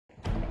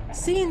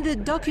See in the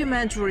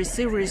documentary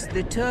series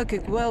The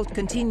Turkic World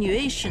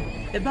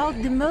Continuation about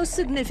the most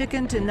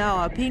significant, in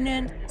our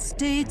opinion,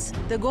 states,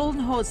 the Golden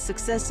Horde's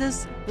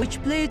successors,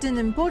 which played an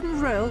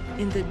important role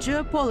in the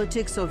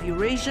geopolitics of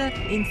Eurasia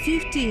in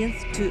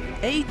 15th to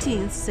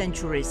 18th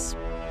centuries.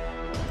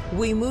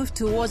 We move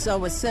towards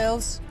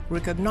ourselves,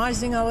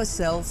 recognizing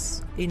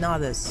ourselves in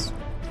others.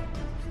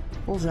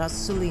 Oljas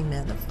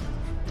Suleimanov.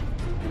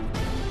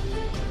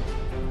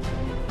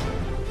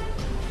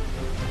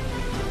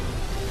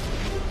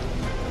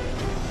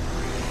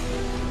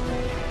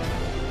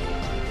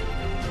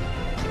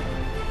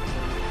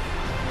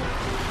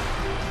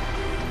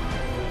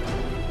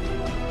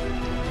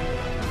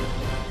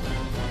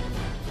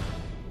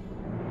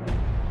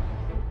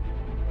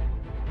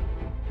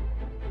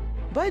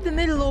 By the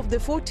middle of the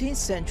 14th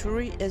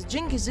century, as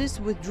Gengizis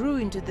withdrew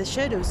into the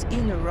shadows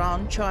in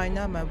Iran,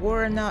 China,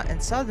 Mawarana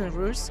and southern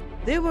Rus,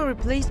 they were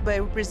replaced by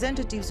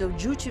representatives of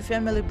Juche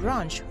family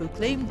branch who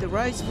claimed the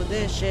rights for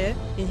their share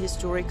in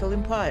historical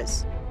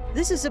empires.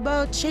 This is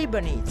about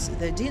Shaybanids,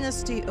 the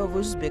dynasty of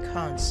Uzbek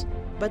Khans.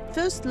 But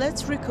first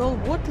let's recall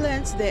what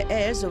lands the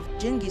heirs of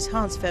Genghis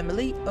Khan's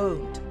family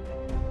owned.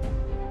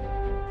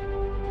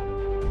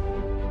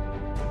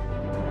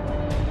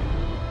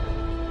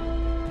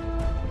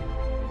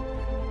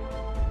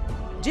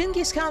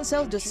 Genghis Khan's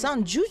eldest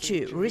son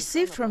Juche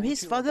received from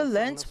his father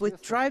lands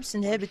with tribes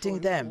inhabiting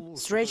them,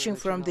 stretching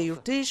from the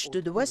Irtish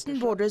to the western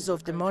borders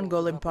of the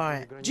Mongol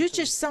Empire.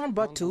 Juche's son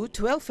Batu,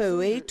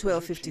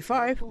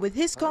 1208-1255, with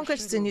his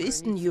conquests in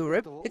Eastern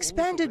Europe,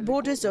 expanded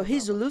borders of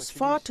his Ulus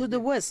far to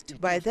the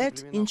west, by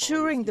that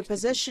ensuring the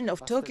possession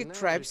of Turkic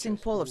tribes in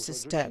Polovtsi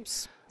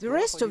steppes. The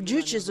rest of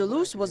Juche's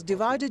Ulus was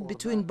divided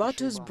between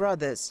Batu's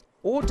brothers,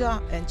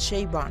 Orda and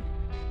Shayban.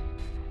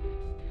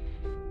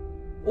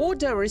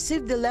 Orda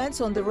received the lands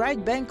on the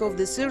right bank of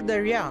the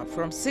Sirdarya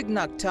from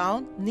Signak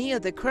town near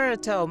the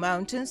Karatau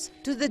mountains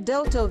to the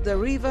delta of the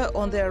river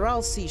on the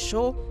Aral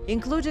seashore,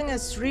 including a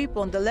strip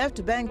on the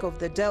left bank of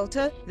the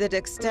delta that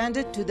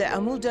extended to the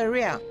Amu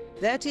Darya,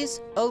 that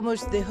is,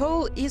 almost the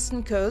whole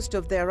eastern coast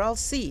of the Aral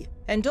Sea,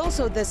 and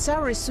also the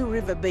Sarisu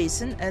River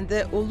basin and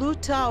the Ulu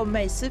Tau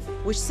Massif,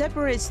 which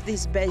separates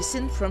this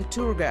basin from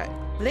Turgay.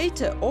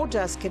 Later,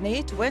 Orda's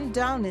Khanate went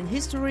down in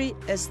history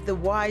as the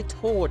White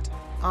Horde,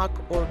 Ak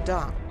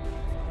Orda.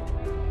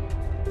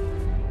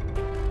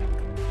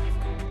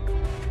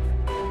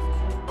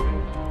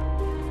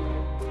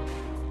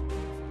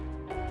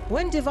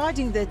 When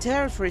dividing the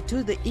territory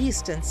to the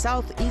east and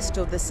southeast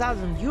of the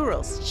southern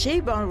Urals,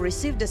 Shayban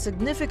received a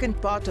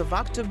significant part of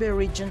Aktobe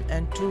region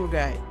and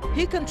Turgay.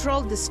 He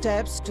controlled the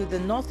steppes to the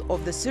north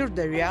of the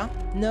Sirdarya,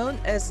 known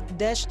as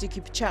Deshti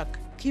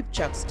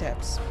Kipchak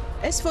steppes.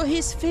 As for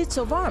his feats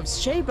of arms,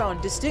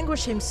 Shayban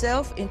distinguished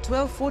himself in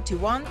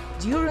 1241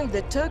 during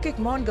the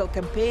Turkic-Mongol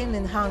campaign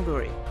in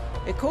Hungary.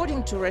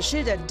 According to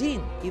Rashid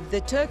ad-Din, if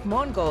the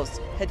Turk-Mongols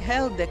had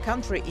held the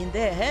country in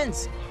their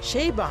hands,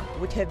 Shayban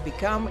would have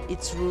become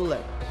its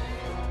ruler.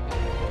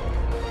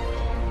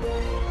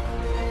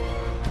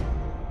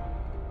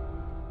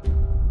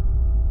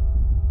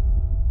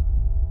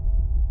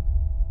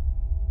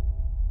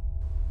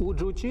 У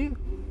Джучи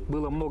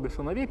было много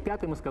сыновей,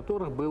 пятым из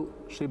которых был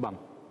Шейбан.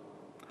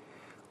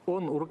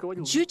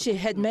 Juche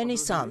had many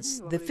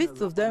sons. The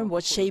fifth of them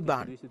was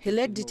Shayban. He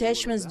led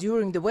detachments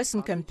during the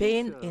Western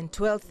campaign in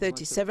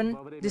 1237,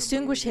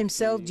 distinguished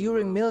himself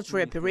during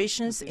military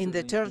operations in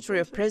the territory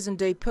of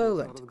present-day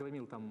Poland,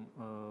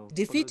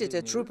 defeated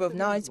a troop of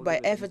knights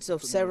by efforts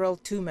of several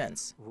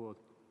Tumans.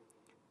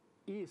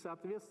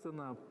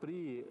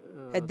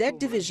 At that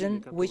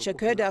division, which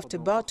occurred after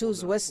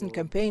Batu's western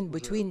campaign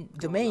between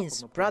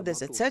domains,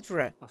 brothers,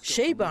 etc.,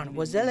 Shayban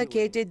was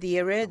allocated the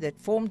area that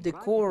formed the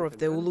core of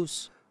the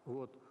Ulus.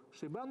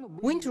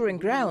 Wintering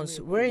grounds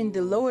were in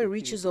the lower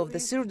reaches of the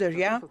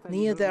Sirdarya,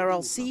 near the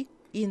Aral Sea,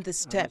 in the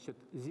steppe.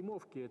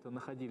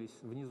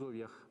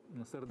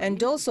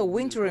 And also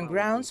wintering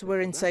grounds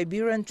were in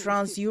Siberian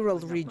Trans-Ural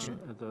region.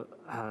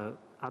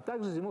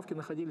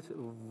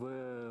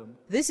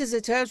 This is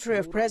a territory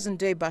of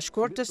present-day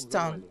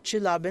Bashkortostan,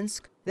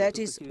 Chelyabinsk, that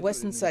is,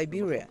 Western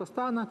Siberia.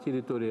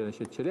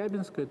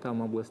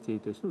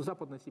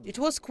 It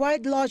was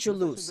quite large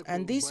Ulus,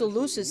 and these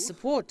Ulus's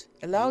support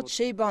allowed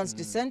Shayban's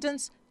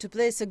descendants to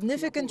play a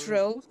significant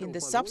role in the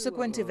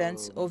subsequent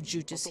events of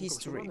Juche's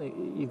history.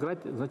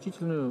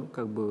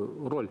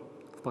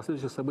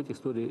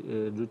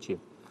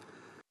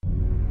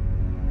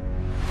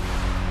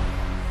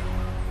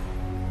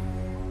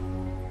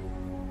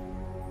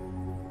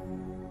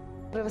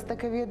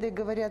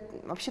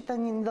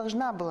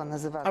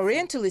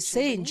 Orientalists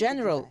say in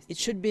general it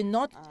should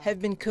not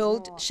have been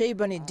called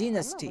Shaybanid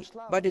dynasty,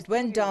 but it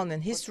went down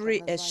in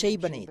history as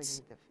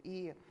Shaybanids.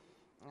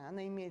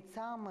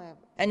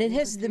 And it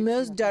has the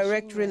most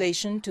direct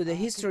relation to the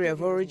history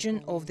of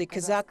origin of the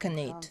Kazakh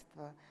Khanate,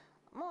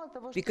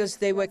 because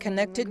they were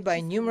connected by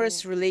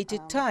numerous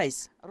related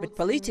ties, but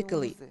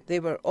politically they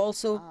were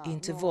also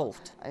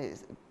intervolved.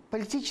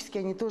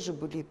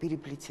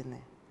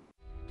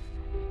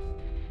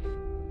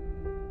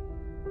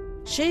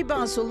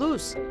 Shaybans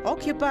Ulus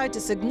occupied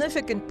a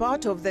significant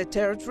part of the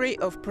territory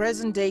of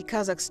present-day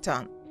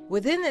Kazakhstan.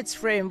 Within its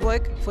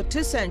framework, for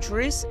 2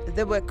 centuries,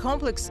 there were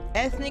complex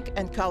ethnic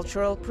and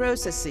cultural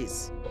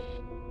processes.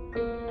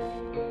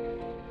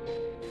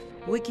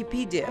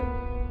 Wikipedia.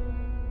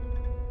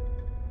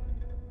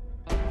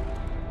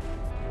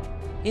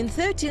 In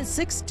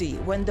 1360,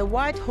 when the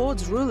White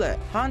Horde's ruler,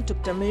 Han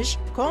Toktamish,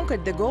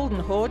 conquered the Golden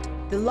Horde,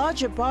 the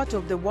larger part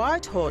of the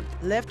White Horde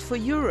left for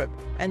Europe,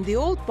 and the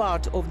old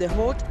part of the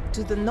Horde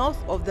to the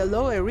north of the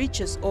lower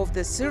reaches of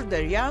the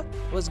Sirdarya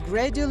was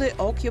gradually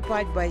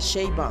occupied by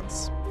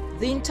Shaybans.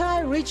 The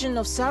entire region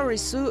of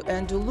Sarısu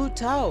and Ulu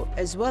Tau,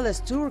 as well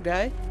as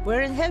Turgay,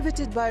 were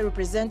inhabited by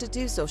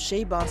representatives of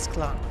Shaybans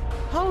clan.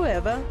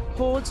 However,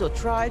 hordes or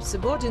tribes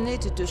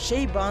subordinated to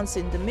Shaybans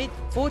in the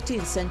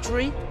mid-14th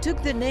century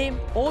took the name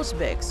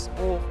Ozbeks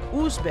or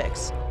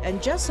Uzbeks,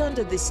 and just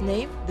under this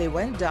name they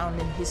went down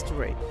in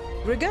history.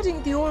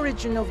 Regarding the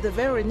origin of the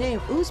very name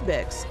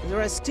Uzbeks,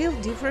 there are still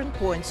different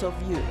points of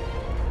view.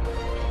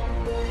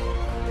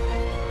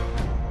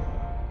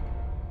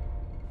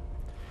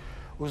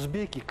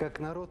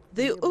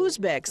 The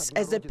Uzbeks,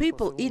 as a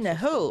people in a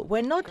whole,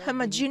 were not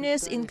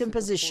homogeneous in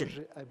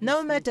composition.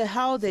 No matter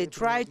how they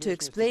tried to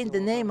explain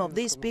the name of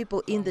these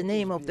people in the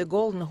name of the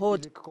Golden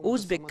Horde,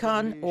 Uzbek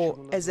Khan, or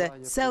as a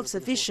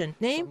self-sufficient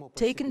name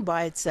taken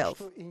by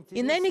itself.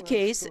 In any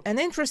case, an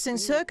interesting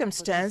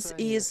circumstance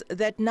is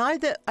that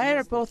neither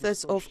Arab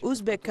authors of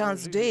Uzbek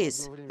Khan's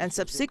days and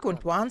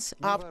subsequent ones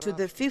up to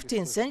the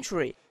 15th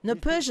century, nor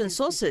Persian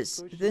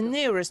sources, the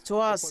nearest to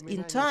us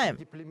in time,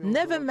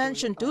 never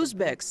mentioned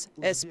Uzbeks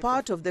as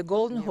part of the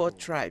Golden Horde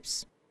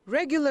tribes.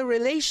 Regular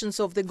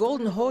relations of the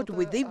Golden Horde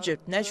with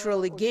Egypt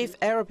naturally gave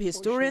Arab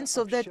historians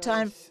of that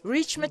time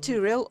rich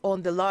material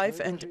on the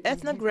life and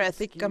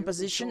ethnographic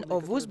composition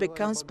of Uzbek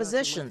Khan's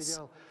possessions,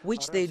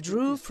 which they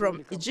drew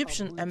from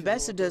Egyptian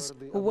ambassadors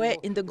who were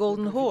in the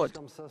Golden Horde,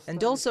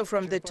 and also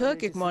from the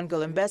Turkic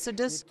Mongol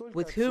ambassadors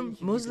with whom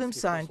Muslim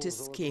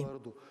scientists came.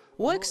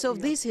 Works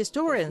of these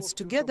historians,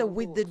 together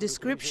with the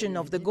description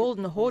of the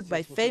Golden Horde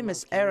by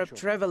famous Arab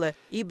traveler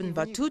Ibn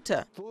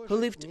Battuta, who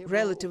lived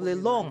relatively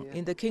long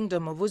in the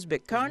kingdom of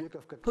Uzbek Khan,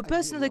 who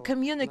personally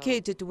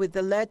communicated with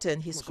the latter in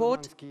his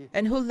court,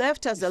 and who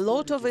left us a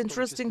lot of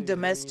interesting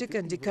domestic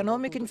and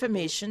economic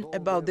information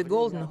about the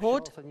Golden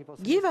Horde,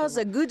 give us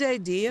a good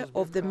idea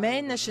of the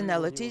main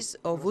nationalities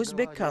of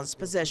Uzbek Khan's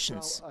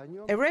possessions.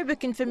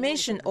 Arabic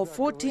information of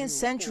 14th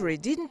century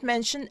didn't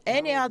mention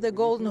any other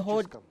Golden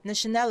Horde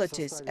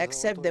nationalities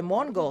except the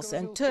Mongols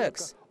and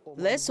Turks,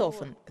 less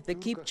often the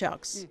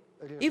Kipchaks.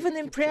 Even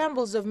in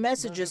preambles of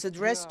messages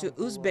addressed to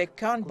Uzbek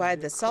Khan by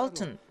the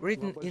Sultan,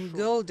 written in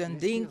gold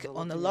and ink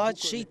on a large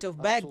sheet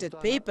of Baghdad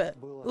paper,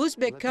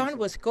 Uzbek Khan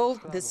was called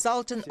the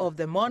Sultan of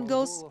the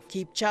Mongols,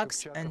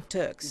 Kipchaks and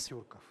Turks.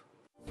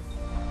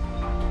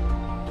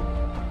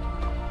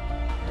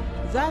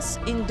 Thus,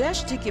 in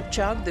Dashti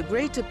Kipchak, the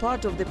greater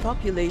part of the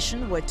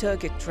population were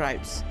Turkic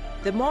tribes.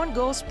 The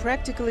Mongols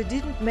practically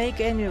didn't make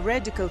any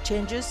radical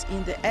changes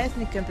in the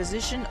ethnic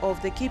composition of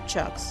the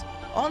Kipchaks.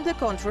 On the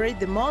contrary,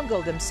 the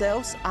Mongol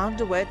themselves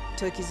underwent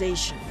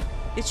Turkization.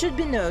 It should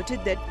be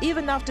noted that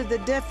even after the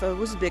death of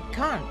Uzbek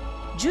Khan,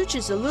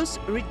 Juche Ulus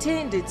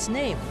retained its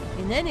name.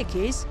 In any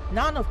case,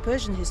 none of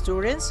Persian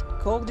historians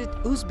called it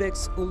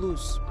Uzbeks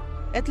Ulus.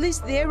 At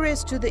least the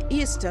areas to the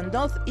east and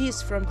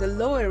northeast from the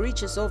lower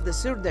reaches of the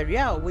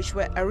Sirdarya, which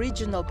were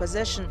original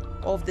possession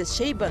of the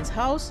Shaybans'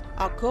 house,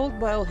 are called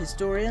by all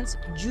historians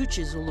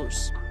Juche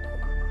Ulus.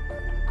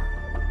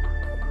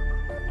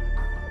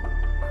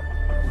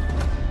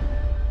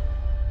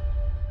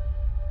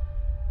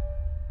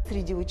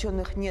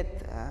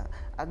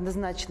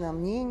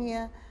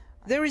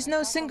 There is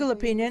no single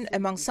opinion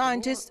among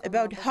scientists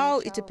about how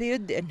it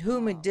appeared and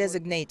whom it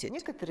designated.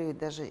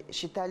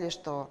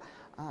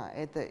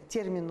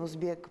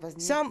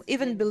 Some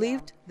even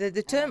believed that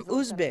the term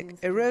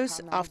Uzbek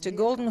arose after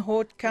Golden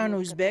Horde Khan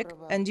Uzbek,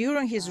 and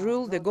during his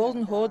rule the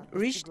Golden Horde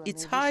reached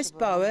its highest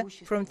power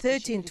from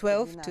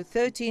 1312 to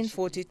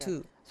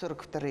 1342.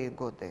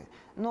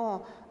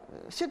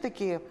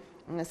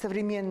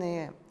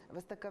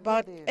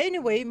 But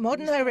anyway,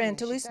 modern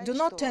Orientalists do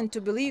not tend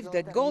to believe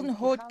that Golden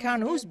Horde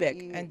Khan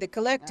Uzbek and the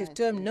collective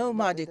term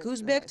nomadic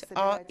Uzbek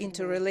are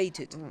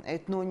interrelated.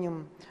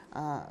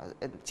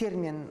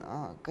 Термин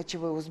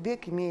 «кочевой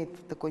узбек»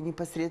 имеет такое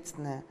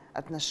непосредственное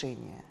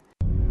отношение.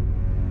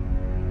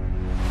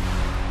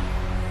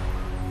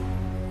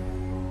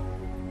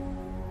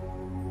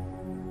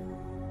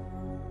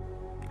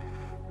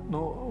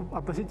 Но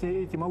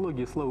относительно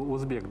этимологии слова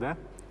 «узбек», да?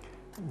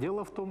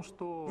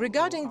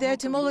 Regarding the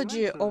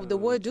etymology of the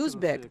word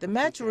Uzbek, the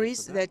matter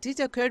is that it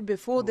occurred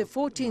before the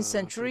 14th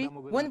century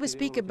when we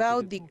speak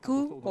about the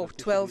coup of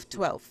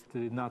 1212.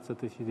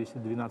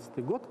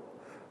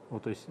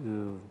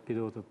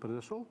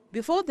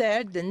 Before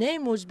that, the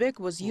name Uzbek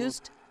was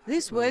used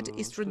This word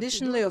is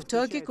traditionally of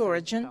Turkic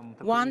origin,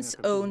 one's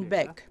own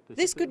beg.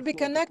 This could be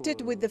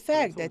connected with the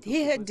fact that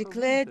he had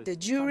declared the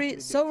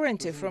Jewry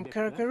sovereignty from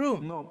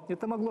Karakorum.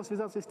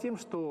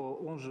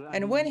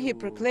 And when he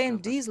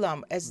proclaimed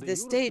Islam as the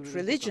state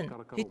religion,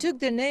 he took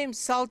the name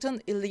Sultan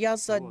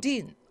Ilyas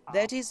ad-Din,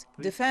 that is,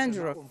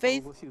 defender of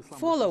faith,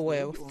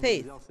 follower of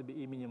faith.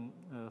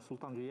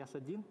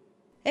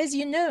 As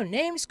you know,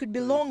 names could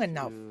be long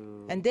enough,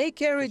 and they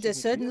carried a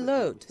certain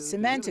load,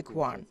 semantic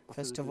one,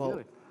 first of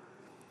all.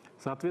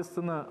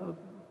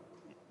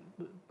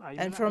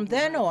 And from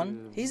then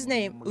on, his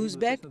name,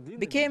 Uzbek,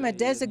 became a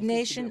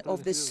designation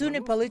of the Sunni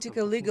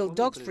political legal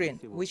doctrine,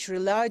 which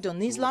relied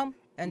on Islam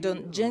and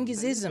on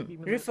Jengizism,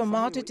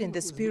 reformatted in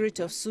the spirit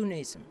of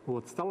Sunnism.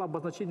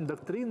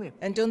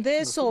 And on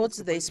their swords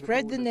they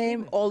spread the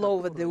name all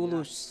over the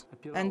Ulus.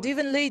 And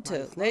even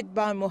later, led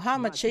by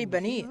Muhammad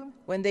Shaybani,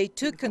 when they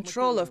took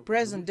control of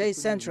present-day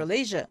Central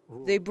Asia,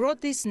 they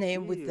brought this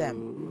name with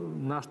them.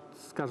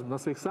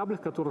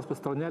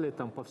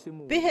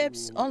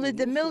 Perhaps only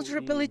the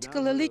military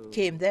political elite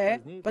came there,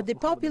 but the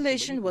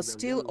population was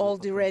still all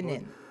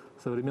Iranian.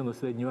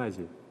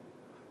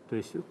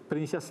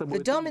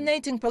 The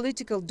dominating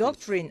political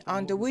doctrine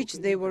under which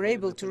they were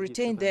able to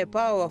retain their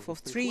power for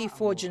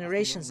 3-4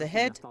 generations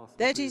ahead,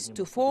 that is,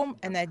 to form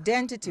an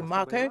identity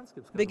marker,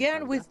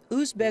 began with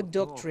Uzbek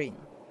doctrine.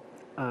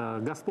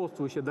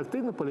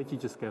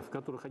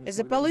 As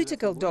a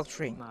political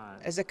doctrine,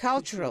 as a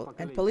cultural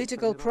and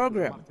political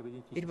program,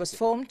 it was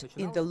formed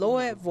in the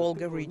Lower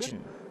Volga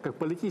region.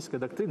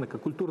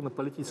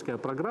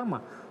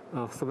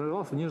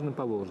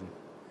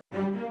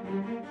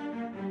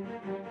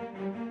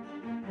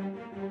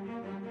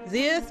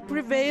 The earth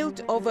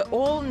prevailed over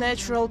all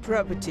natural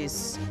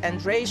properties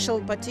and racial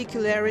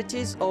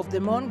particularities of the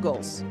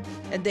Mongols,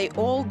 and they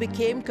all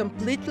became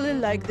completely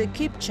like the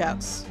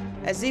Kipchaks,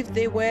 as if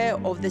they were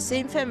of the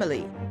same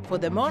family, for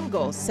the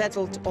Mongols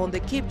settled on the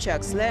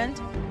Kipchaks' land,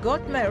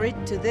 got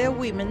married to their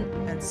women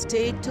and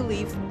stayed to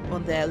live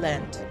on their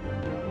land.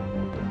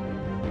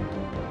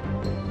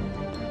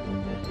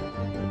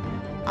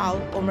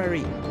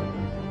 Al-Omari.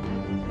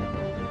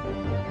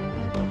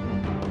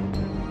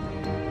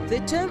 The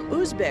term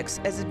Uzbeks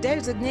as a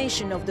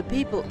designation of the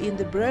people in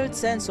the broad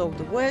sense of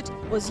the word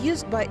was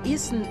used by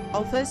Eastern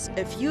authors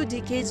a few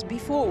decades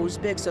before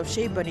Uzbeks of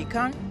Shaybani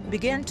Khan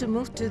began to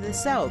move to the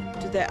south,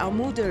 to the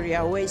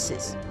Amudarya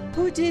oasis.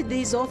 Who did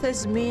these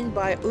authors mean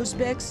by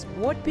Uzbeks?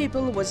 What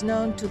people was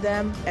known to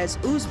them as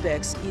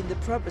Uzbeks in the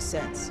proper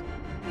sense?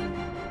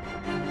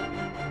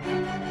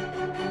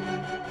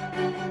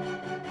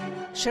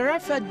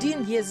 Sharaf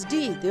ad-Din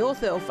Yazdi, the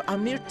author of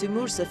Amir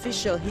Timur's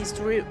official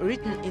history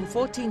written in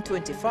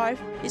 1425,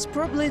 is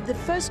probably the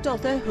first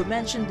author who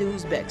mentioned the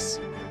Uzbeks.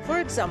 For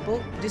example,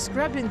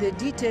 describing the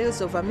details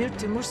of Amir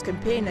Timur's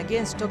campaign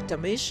against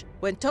Toktamish,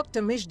 when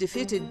Toktamish,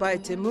 defeated by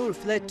Timur,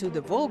 fled to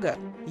the Volga,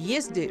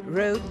 Yazdi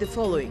wrote the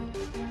following.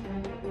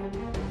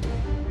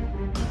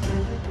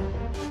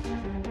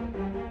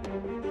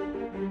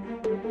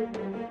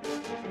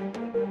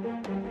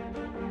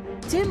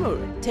 Timur,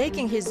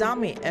 taking his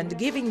army and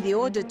giving the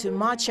order to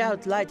march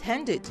out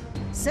light-handed,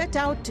 set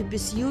out to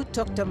pursue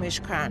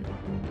Toktamish Khan.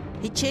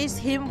 He chased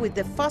him with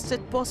the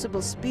fastest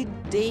possible speed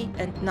day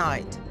and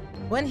night.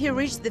 When he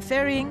reached the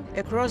ferrying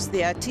across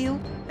the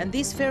Atil, and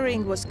this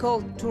ferrying was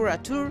called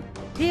Turatur,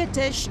 he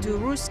attached to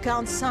Rus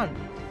Khan's son,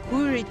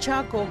 Kuri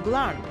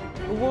Chak-Oglan,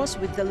 who was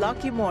with the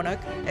lucky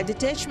monarch, a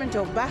detachment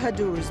of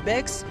Bahadur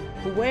Uzbeks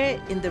who were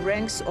in the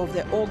ranks of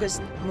the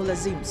august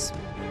Mulazims.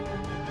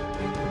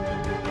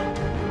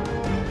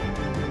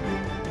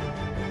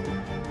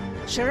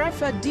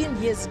 Sharaf ad-Din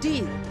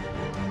Yazdi.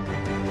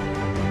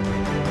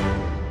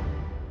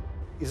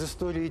 Из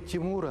истории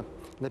Тимура,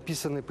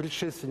 написанной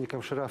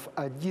предшественником Шараф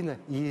ад-Дина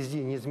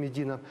Езди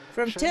Низмеддином.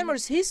 From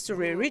Timur's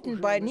history, written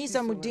by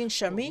Nizamuddin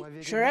Shami,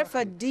 Sharaf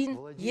ad-Din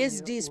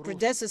Yazdi's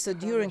predecessor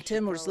during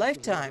Timur's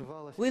lifetime,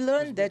 we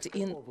learn that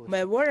in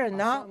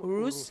Mewarana,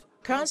 Rus,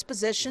 Khan's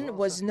possession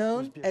was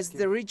known as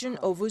the region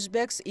of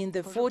Uzbeks in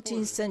the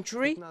 14th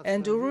century,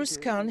 and Urus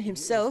Khan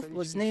himself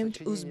was named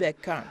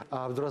Uzbek Khan.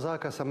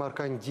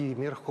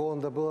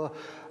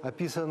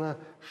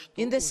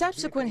 In the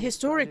subsequent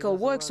historical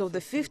works of the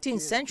 15th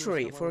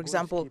century, for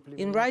example,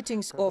 in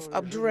writings of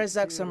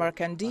Abdurazak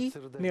Samarkandi,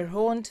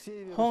 Mirhond,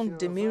 Hond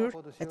Demir,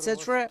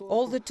 etc.,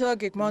 all the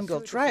Turkic Mongol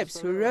tribes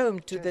who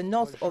roamed to the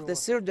north of the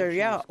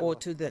Sirdarya or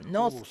to the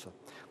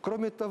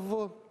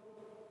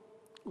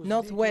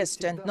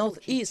northwest and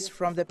northeast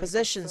from the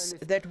possessions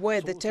that were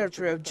the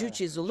territory of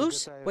Juchi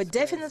Zulus were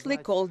definitely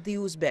called the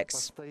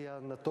Uzbeks.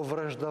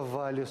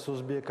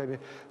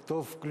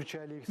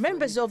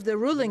 Members of the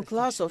ruling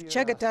class of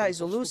Chagatai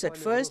Zulus at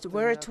first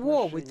were at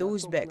war with the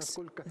Uzbeks.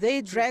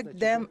 They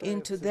dragged them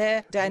into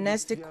their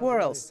dynastic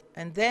quarrels,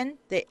 and then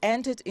they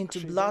entered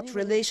into blood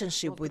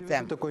relationship with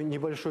them.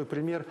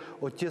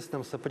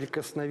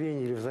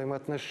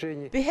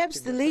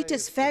 Perhaps the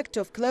latest fact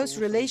of close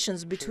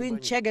relations between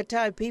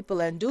Chagatai people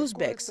and and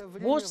Uzbeks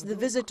watched the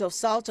visit of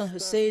Sultan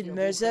Hussein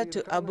Mirza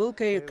to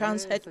Abulkair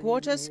Khan's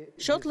headquarters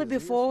shortly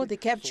before the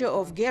capture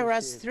of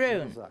Geraz's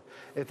throne,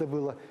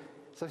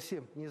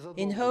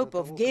 in hope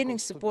of gaining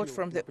support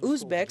from the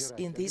Uzbeks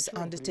in this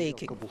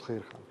undertaking.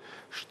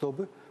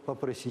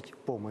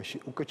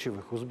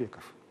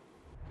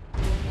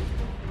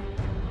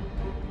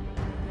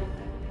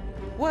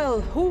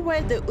 Well, who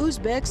were the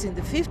Uzbeks in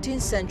the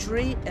 15th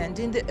century and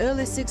in the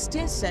early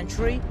 16th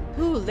century,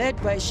 who, led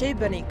by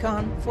Shaybani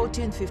Khan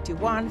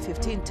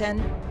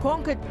 1451-1510,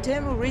 conquered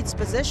Timurid's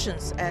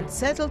possessions and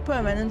settled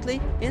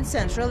permanently in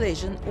Central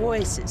Asian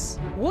oases?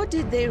 What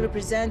did they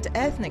represent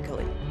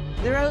ethnically?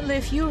 There are only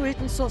a few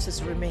written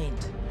sources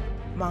remained.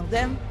 Among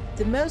them,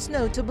 the most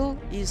notable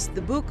is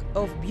the Book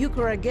of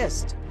Bukhara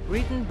Guest,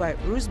 written by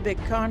Uzbek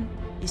Khan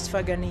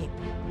Isfagani.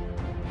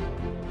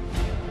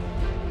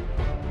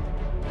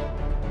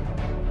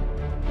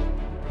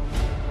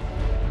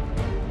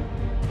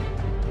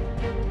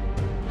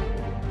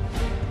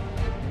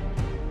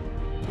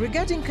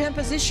 Regarding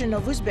composition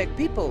of Uzbek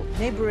people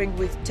neighboring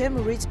with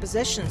Timurid's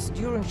possessions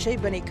during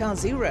Shaybani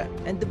Khan's era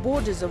and the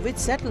borders of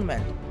its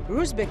settlement,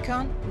 Uzbek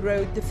Khan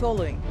wrote the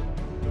following.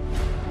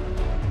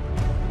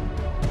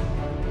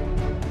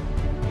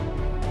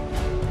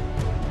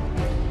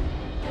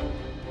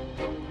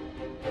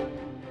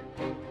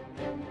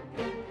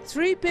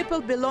 Three people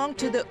belong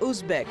to the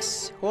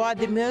Uzbeks, who are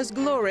the most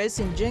glorious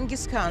in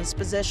Genghis Khan's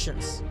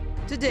possessions.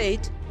 To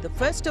date, the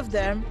first of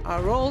them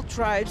are all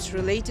tribes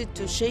related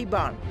to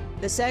Shayban.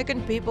 The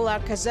second people are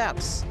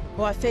Kazakhs,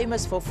 who are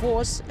famous for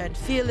force and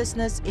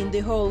fearlessness in the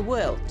whole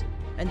world.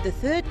 And the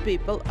third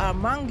people are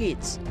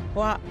Mangids, who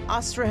are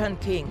Astrakhan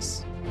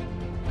kings.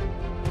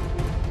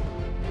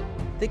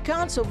 The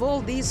Khans of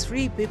all these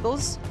three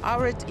peoples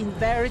are at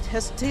inveterate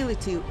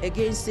hostility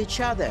against each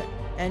other,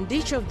 and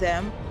each of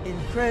them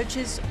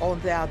encroaches on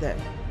the other.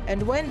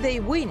 And when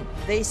they win,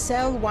 they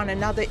sell one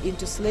another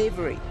into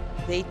slavery.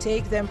 They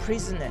take them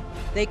prisoner.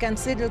 They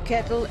consider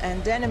cattle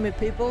and enemy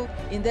people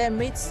in their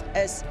midst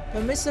as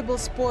permissible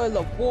spoil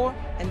of war,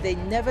 and they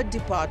never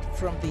depart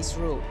from this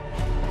rule.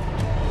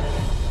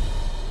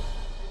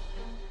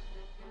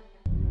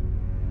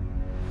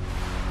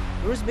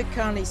 Uzbek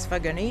Khan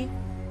Isfagani.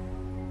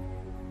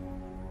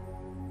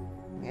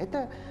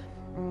 Это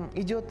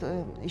идет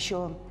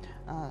еще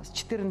с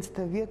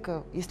XIV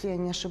века, если я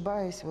не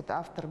ошибаюсь, вот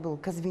автор был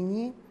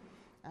Казвини.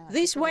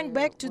 This went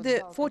back to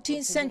the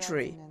 14th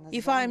century.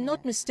 If I am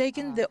not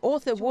mistaken, the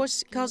author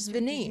was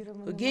Kazvini,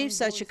 who gave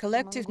such a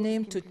collective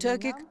name to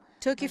Turkic,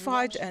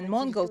 Turkified and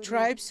Mongol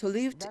tribes who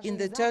lived in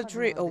the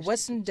territory of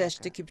western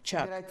Dashti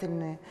Kipchak.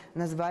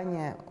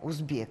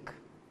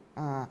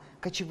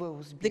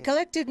 The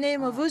collective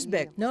name of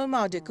Uzbek,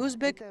 nomadic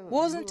Uzbek,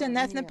 wasn't an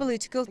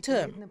ethnopolitical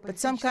term, but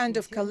some kind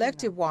of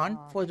collective one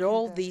for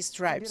all these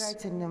tribes.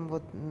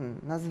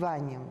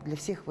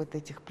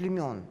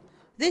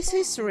 This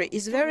history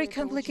is very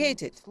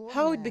complicated.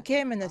 How it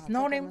became an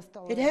ethnonym?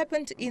 It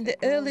happened in the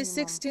early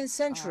 16th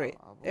century,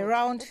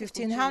 around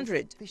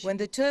 1500, when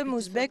the term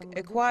Uzbek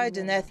acquired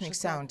an ethnic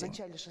sounding.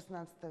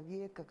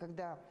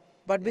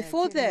 But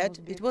before that,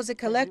 it was a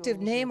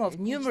collective name of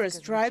numerous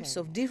tribes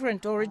of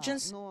different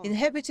origins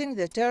inhabiting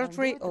the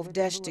territory of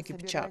Dashti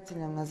Kipchak.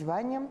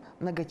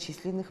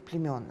 Многочисленных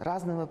племен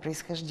разного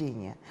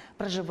происхождения,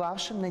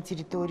 проживавшим на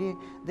территории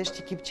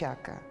Дашти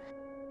Кипчака.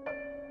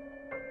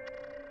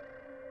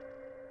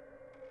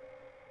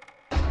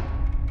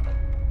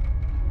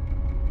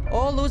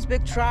 All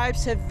Uzbek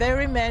tribes have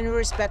very many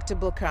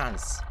respectable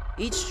Khans.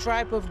 Each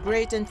tribe of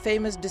great and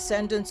famous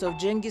descendants of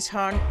Genghis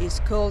Khan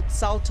is called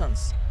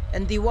sultans,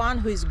 and the one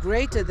who is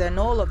greater than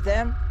all of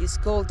them is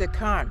called a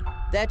Khan,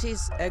 that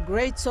is, a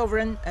great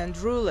sovereign and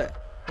ruler,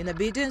 in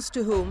obedience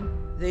to whom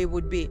they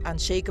would be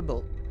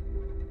unshakable.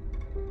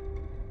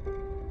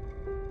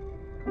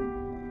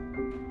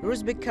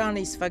 Uzbek Khan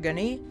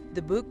Isfagani,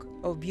 the Book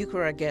of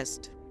Bukhara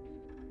Guest.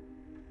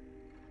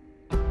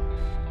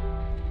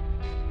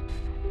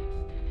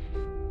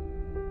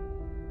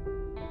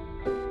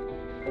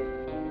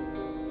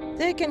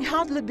 There can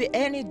hardly be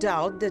any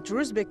doubt that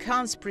Uzbek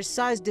Khan's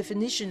precise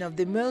definition of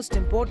the most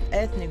important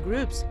ethnic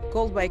groups,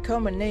 called by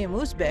common name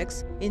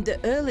Uzbeks, in the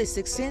early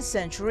 16th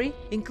century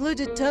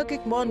included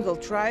Turkic Mongol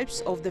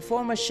tribes of the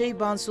former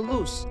Shayban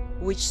Zulus,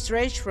 which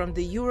stretched from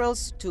the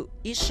Urals to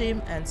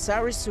Ishim and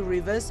Sarisu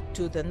rivers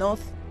to the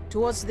north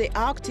towards the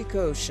Arctic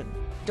Ocean.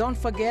 Don't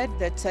forget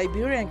that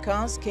Siberian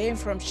Khans came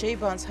from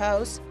Shayban's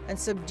house and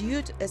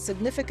subdued a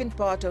significant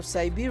part of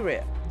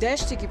Siberia.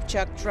 Dashti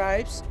Kipchak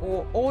tribes,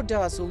 or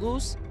Orda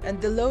Zulus, and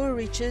the lower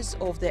reaches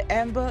of the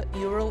Amber,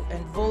 Ural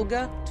and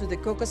Volga to the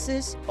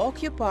Caucasus,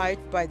 occupied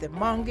by the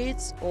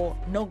Mangids or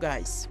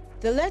Nogais.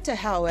 The latter,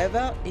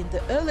 however, in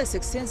the early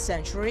 16th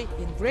century,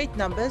 in great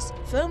numbers,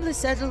 firmly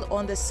settled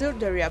on the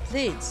Sirdarya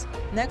plains,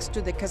 next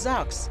to the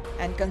Kazakhs,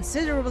 and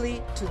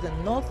considerably to the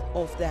north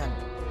of them.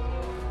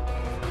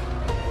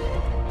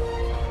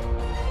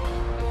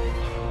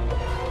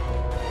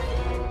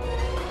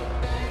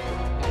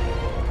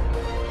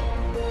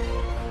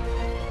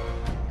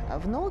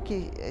 В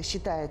науке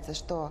считается,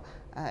 что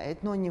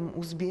этноним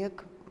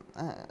узбек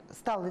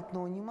стал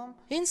этнонимом.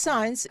 In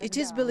science, it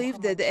is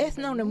believed that the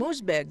ethnonym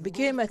Uzbek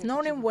became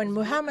ethnonym when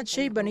Muhammad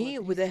Shaybani,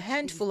 with a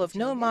handful of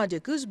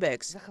nomadic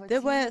Uzbeks,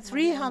 there were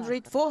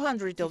 300,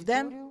 400 of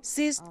them,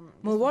 seized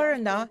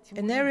Muwarana,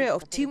 an area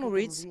of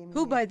Timurids,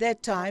 who by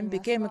that time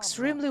became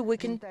extremely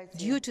weakened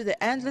due to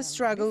the endless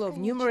struggle of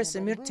numerous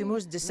Emir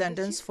Timur's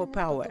descendants for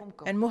power.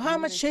 And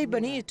Muhammad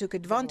Shaybani took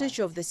advantage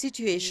of the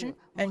situation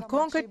and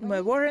conquered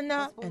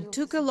Muwarana and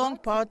took a long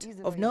part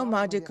of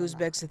nomadic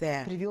Uzbeks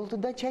there. Привел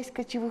туда часть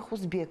кочевых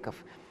узбеков.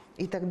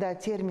 И тогда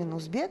термин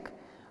 «узбек»,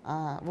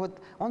 вот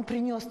он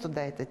принес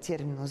туда этот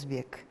термин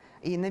 «узбек»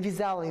 и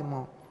навязал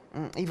его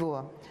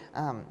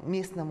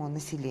местному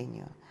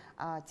населению.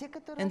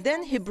 And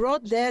then he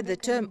brought there the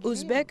term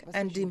Uzbek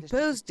and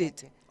imposed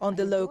it on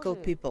the local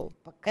people.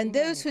 And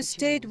those who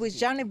stayed with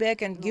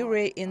Janibek and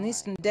Gire in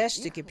eastern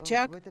Dashti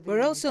Kipchak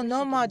were also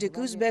nomadic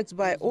Uzbeks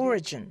by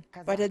origin,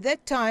 but at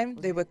that time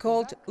they were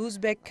called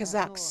Uzbek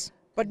Kazakhs.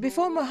 But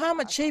before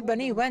Muhammad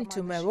Shaybani went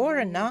to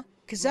Muwarana,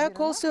 Kazakh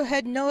also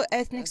had no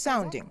ethnic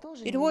sounding.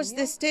 It was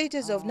the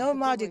status of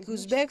nomadic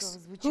Uzbeks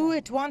who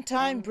at one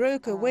time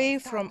broke away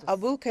from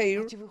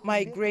Abulkair,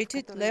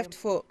 migrated, left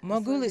for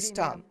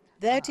Mogulistan.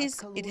 That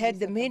is, it had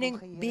the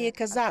meaning be a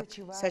Kazakh,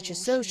 such a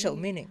social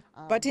meaning.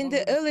 But in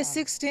the early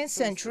 16th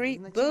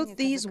century, both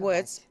these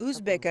words,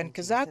 Uzbek and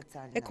Kazakh,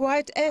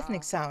 acquired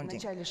ethnic sounding.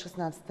 В начале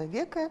 16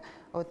 века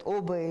вот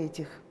оба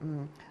этих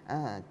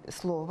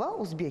слова,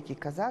 узбек и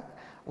казах,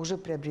 уже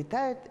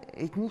приобретают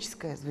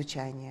этническое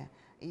звучание.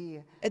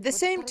 At the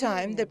same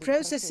time, the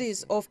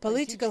processes of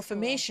political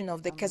formation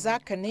of the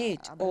Kazakh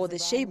Khanate or the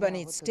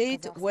Shaybanid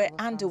state were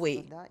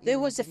underway. There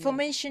was the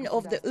formation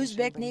of the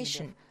Uzbek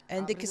nation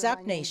and the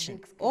Kazakh nation.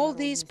 All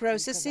these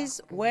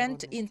processes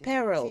went in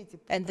parallel,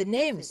 and the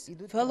names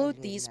followed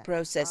these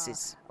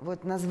processes.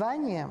 Вот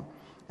названия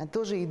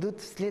тоже идут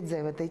вслед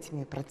за вот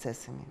этими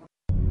процессами.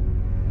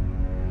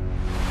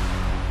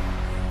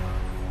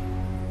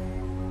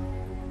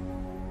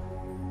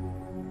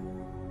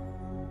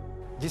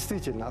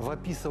 Действительно, в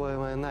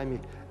описываемое нами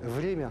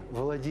время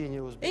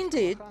владения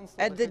Indeed,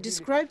 at the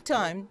described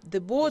time, the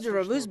border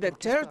of Uzbek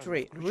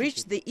territory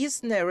reached the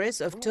eastern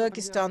areas of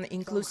Turkestan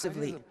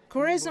inclusively.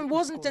 Khorasan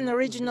wasn't an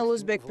original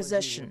Uzbek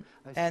possession,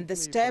 and the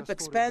steppe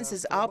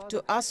expanses up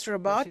to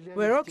Astrabad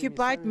were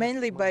occupied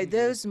mainly by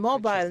those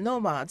mobile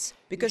nomads,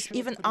 because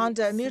even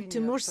under Amir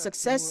Timur's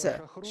successor,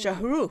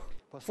 Shahrukh,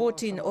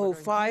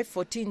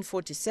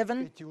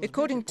 1405-1447,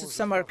 according to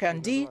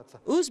Samarkandi,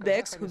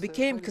 Uzbeks who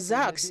became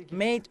Kazakhs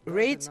made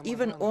raids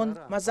even on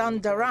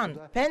Mazandaran,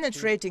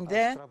 penetrating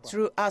there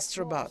through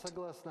Astrabad.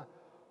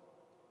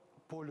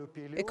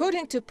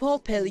 According to Paul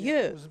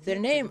Pellieu, the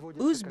name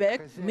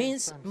Uzbek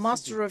means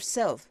master of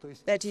self,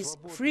 that is,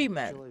 free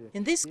man.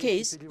 In this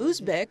case,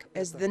 Uzbek,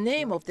 as the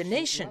name of the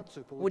nation,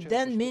 would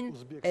then mean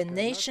a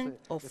nation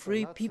of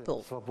free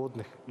people.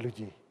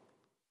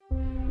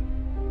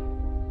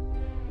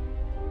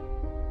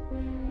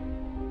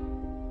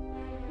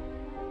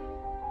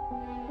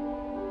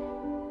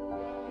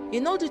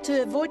 In order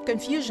to avoid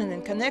confusion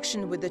in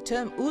connection with the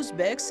term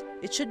Uzbeks,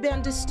 it should be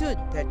understood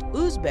that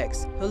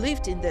Uzbeks who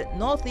lived in the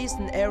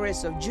northeastern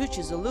areas of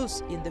Juche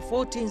Zulus in the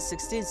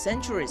 14th-16th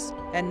centuries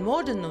and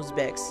modern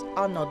Uzbeks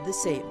are not the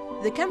same.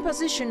 The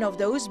composition of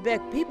the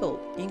Uzbek people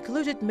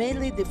included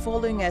mainly the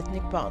following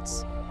ethnic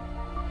parts.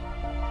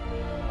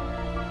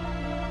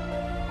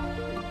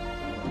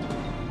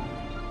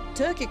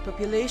 Turkic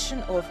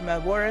population of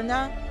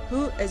Muwarana,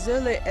 who as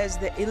early as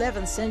the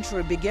 11th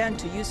century began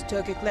to use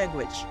Turkic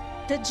language.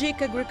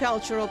 Tajik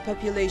agricultural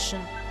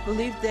population, who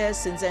lived there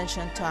since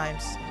ancient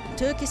times.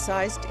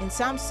 Turkicized in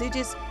some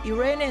cities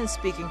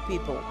Iranian-speaking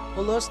people,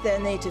 who lost their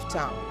native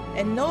tongue.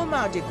 And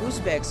nomadic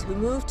Uzbeks who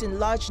moved in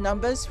large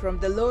numbers from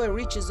the lower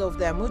reaches of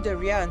the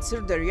Amudarya and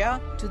Sirdarya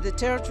to the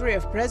territory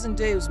of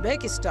present-day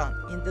Uzbekistan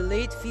in the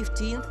late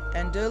 15th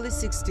and early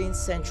 16th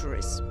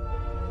centuries.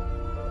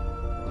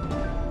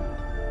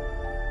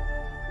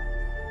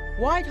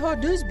 White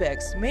Horde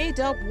Uzbeks made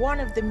up one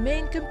of the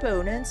main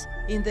components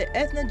in the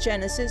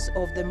ethnogenesis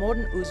of the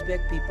modern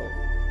Uzbek people.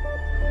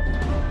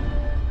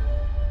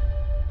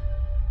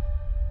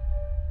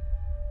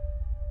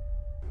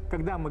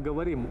 Когда мы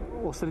говорим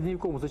о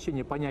средневековом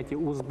значении понятия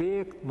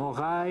узбек,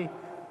 ногай,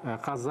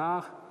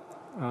 казах,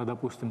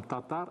 допустим,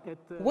 татар,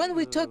 это... When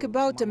we talk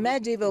about the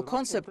medieval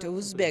concept of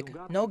Uzbek,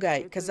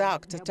 Nogay,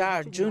 Kazakh,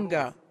 Tatar,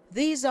 Jungar,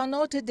 these are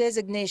not a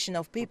designation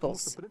of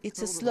peoples.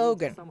 It's a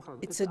slogan.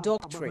 It's a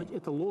doctrine.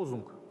 Это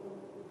лозунг,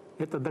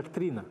 это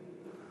доктрина.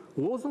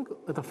 Лозунг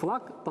 – это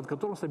флаг, под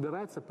которым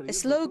собирается... A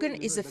slogan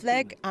is a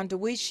flag under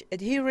which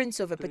adherents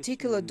of a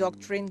particular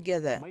doctrine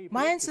gather.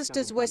 My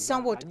ancestors were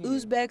somewhat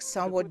Uzbeks,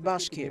 somewhat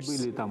Bashkirs.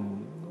 Были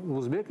там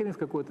узбеками в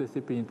какой-то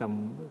степени,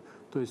 там,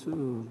 то есть...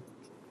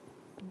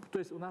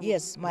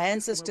 Yes, my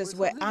ancestors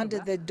were under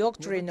the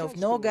doctrine of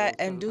Nogay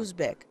and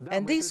Uzbek,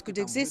 and these could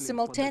exist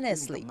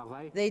simultaneously.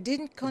 They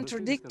didn't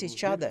contradict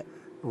each other.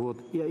 Вот.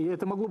 И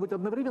это могло быть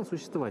одновременно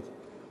существовать.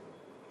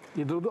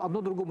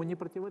 одно другому не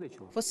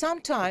противоречило. For some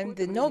time,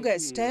 the Nogay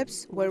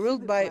steppes were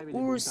ruled by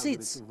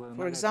Urusids,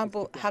 for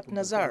example,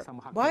 Haknazar.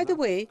 By the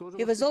way,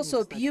 he was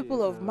also a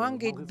pupil of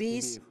Mangit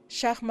Bey's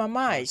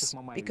Shahmamais,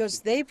 because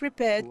they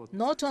prepared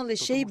not only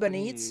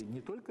Shaybanids,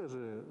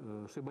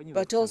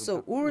 but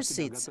also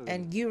Urusids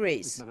and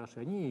Gireys.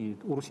 Они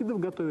урусидов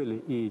готовили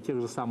и тех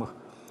же самых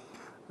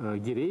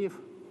гиреев.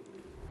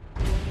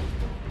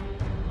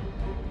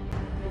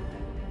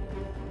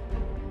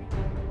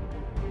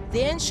 The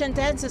ancient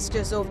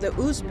ancestors of the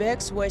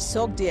Uzbeks were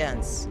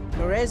Sogdians,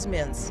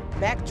 Khwarezmians,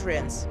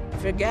 Bactrians,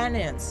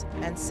 Ferganians,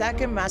 and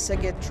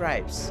Sakim-Massaget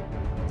tribes.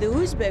 The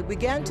Uzbek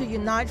began to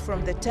unite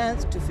from the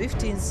 10th to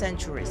 15th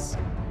centuries.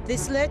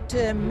 This led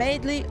to a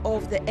medley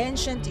of the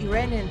ancient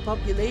Iranian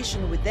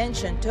population with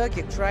ancient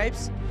Turkic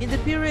tribes in the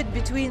period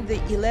between the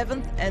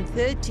 11th and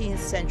 13th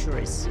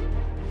centuries.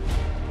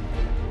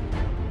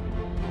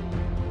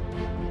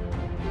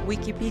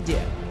 Wikipedia.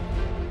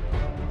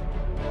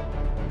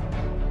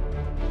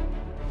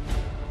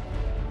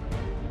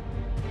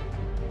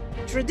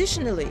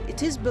 Traditionally,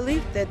 it is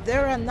believed that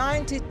there are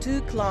 92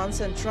 clans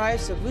and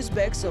tribes of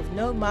Uzbeks of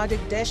nomadic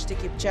Dashti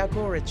Kipchak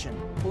origin,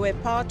 who were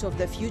part of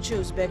the future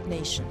Uzbek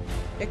nation.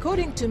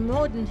 According to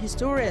modern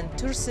historian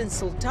Tursin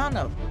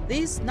Sultanov,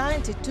 these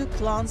 92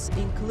 clans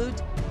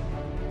include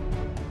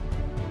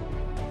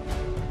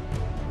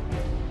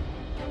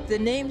the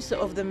names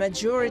of the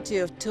majority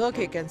of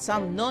Turkic and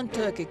some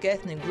non-Turkic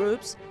ethnic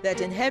groups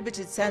that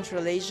inhabited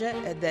Central Asia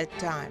at that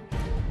time.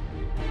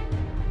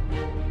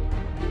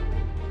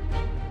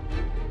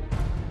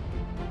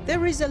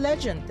 There is a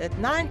legend that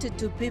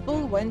 92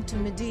 people went to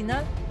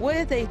Medina,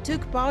 where they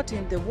took part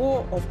in the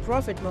war of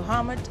Prophet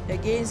Muhammad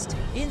against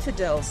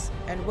infidels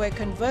and were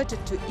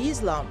converted to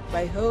Islam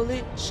by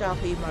holy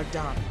Shahi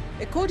Mardan.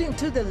 According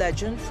to the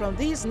legend, from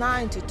these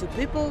 92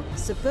 people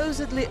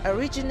supposedly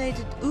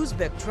originated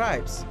Uzbek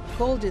tribes,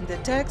 called in the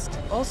text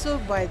also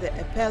by the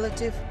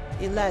appellative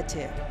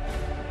Ilatia.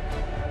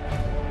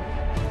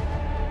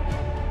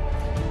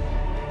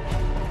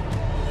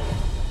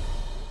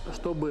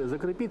 Чтобы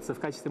закрепиться в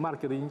качестве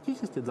маркера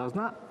идентичности,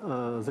 должна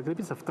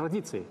закрепиться в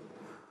традиции.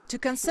 To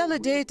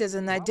consolidate as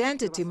an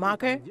identity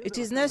marker, it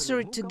is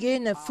necessary to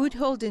gain a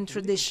foothold in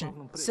tradition,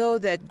 so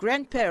that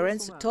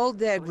grandparents told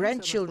their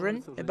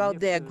grandchildren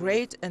about their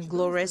great and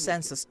glorious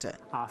ancestor.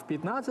 А в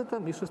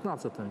 15 и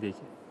 16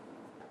 веке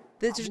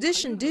The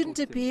tradition didn't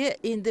appear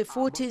in the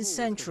 14th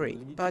century,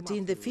 but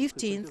in the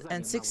 15th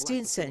and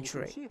 16th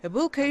century.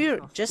 Abul-Khair,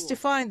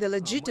 justifying the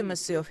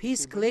legitimacy of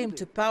his claim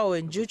to power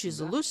in Juche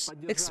Zulus,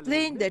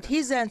 explained that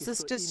his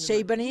ancestors,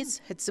 Shaybanids,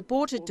 had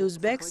supported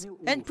Uzbeks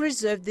and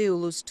preserved the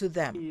Ulus to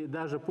them. и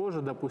даже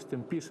позже,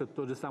 допустим, пишет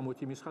тот же самый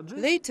Утимиш Хаджи.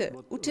 Later,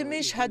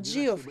 Utemish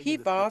Haji of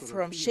Hivar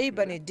from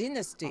Shaybani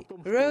dynasty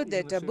wrote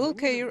that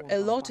Abul-Khair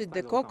allotted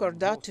the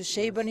Kokorda to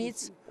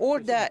Shaybanids,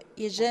 Orda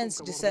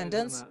Yejen's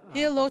descendants,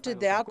 he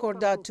allotted the Akorda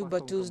to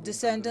Batu's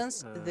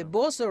descendants, the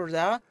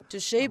Bosorda to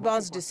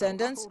Shayban's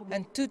descendants,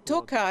 and to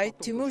Tokai,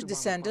 Timur's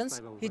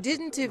descendants, he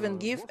didn't even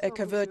give a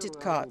converted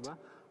card.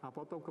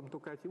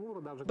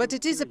 But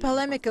it is a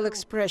polemical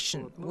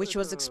expression, which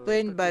was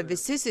explained by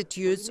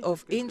vicissitudes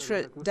of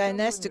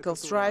intra-dynastical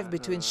strife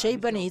between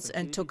Shaybanids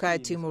and Tokai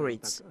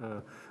Timurids.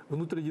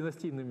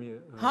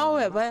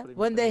 However,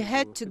 when they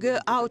had to go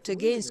out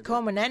against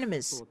common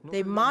enemies,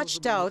 they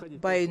marched out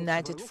by a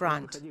united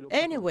front.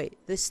 Anyway,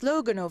 the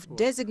slogan of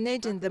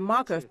designating the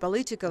marker of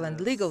political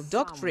and legal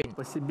doctrine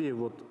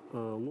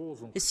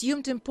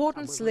assumed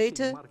importance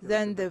later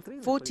than the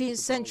 14th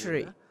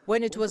century,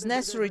 when it was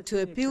necessary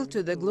to appeal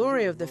to the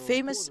glory of the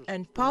famous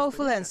and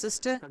powerful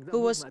ancestor who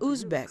was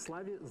Uzbek,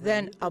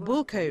 then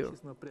Abul-Khair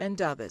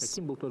and others.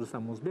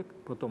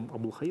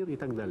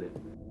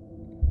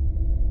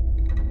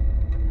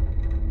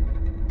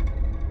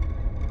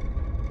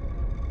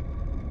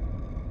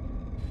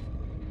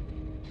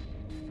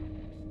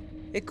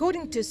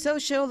 According to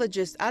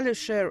sociologist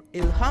Alisher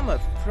Ilhamov,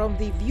 from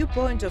the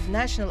viewpoint of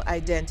national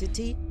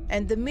identity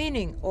and the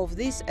meaning of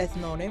this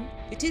ethnonym,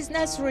 it is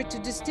necessary to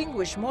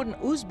distinguish modern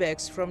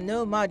Uzbeks from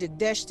nomadic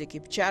Dashti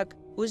Kipchak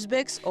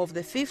Uzbeks of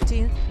the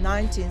 15th,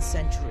 19th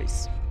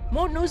centuries.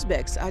 Modern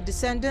Uzbeks are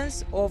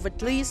descendants of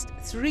at least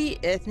 3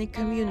 ethnic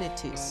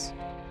communities.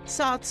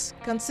 Sats,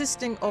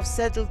 consisting of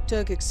settled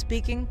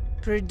Turkic-speaking,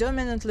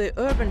 predominantly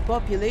urban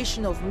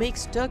population of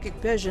mixed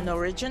Turkic-Persian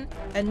origin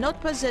and not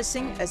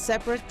possessing a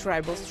separate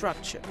tribal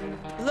structure.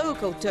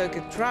 Local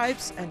Turkic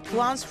tribes and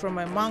clans from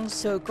among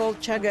so-called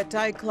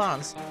Chagatai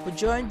clans who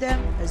joined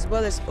them, as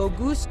well as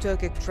Oghuz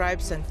Turkic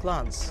tribes and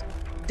clans.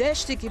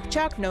 Dashti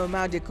Kipchak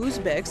nomadic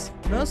Uzbeks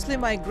mostly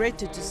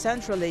migrated to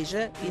Central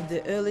Asia in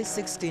the early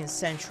 16th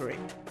century.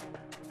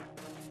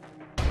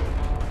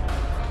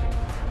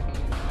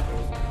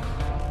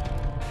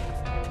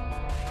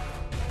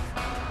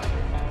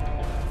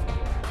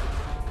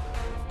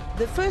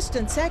 The first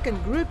and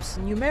second groups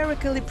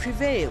numerically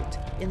prevailed,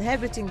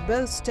 inhabiting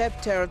both steppe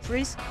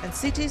territories and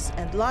cities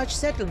and large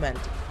settlement,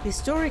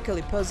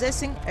 historically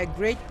possessing a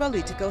great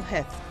political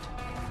heft.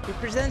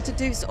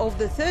 Representatives of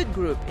the third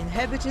group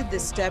inhabited the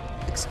steppe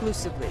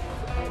exclusively.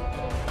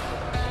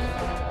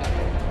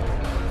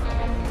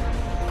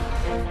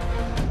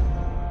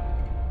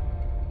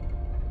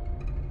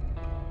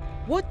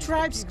 What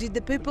tribes did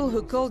the people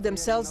who called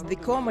themselves the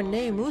common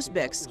name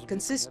Uzbeks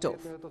consist of?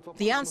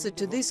 The answer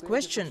to this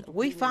question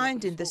we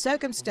find in the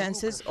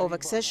circumstances of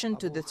accession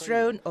to the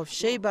throne of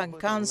Shayban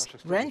Khan's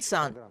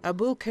grandson,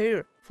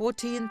 Abul-Khair,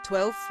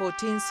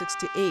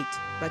 1412-1468.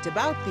 But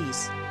about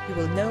these you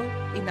will know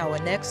in our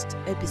next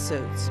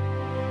episodes.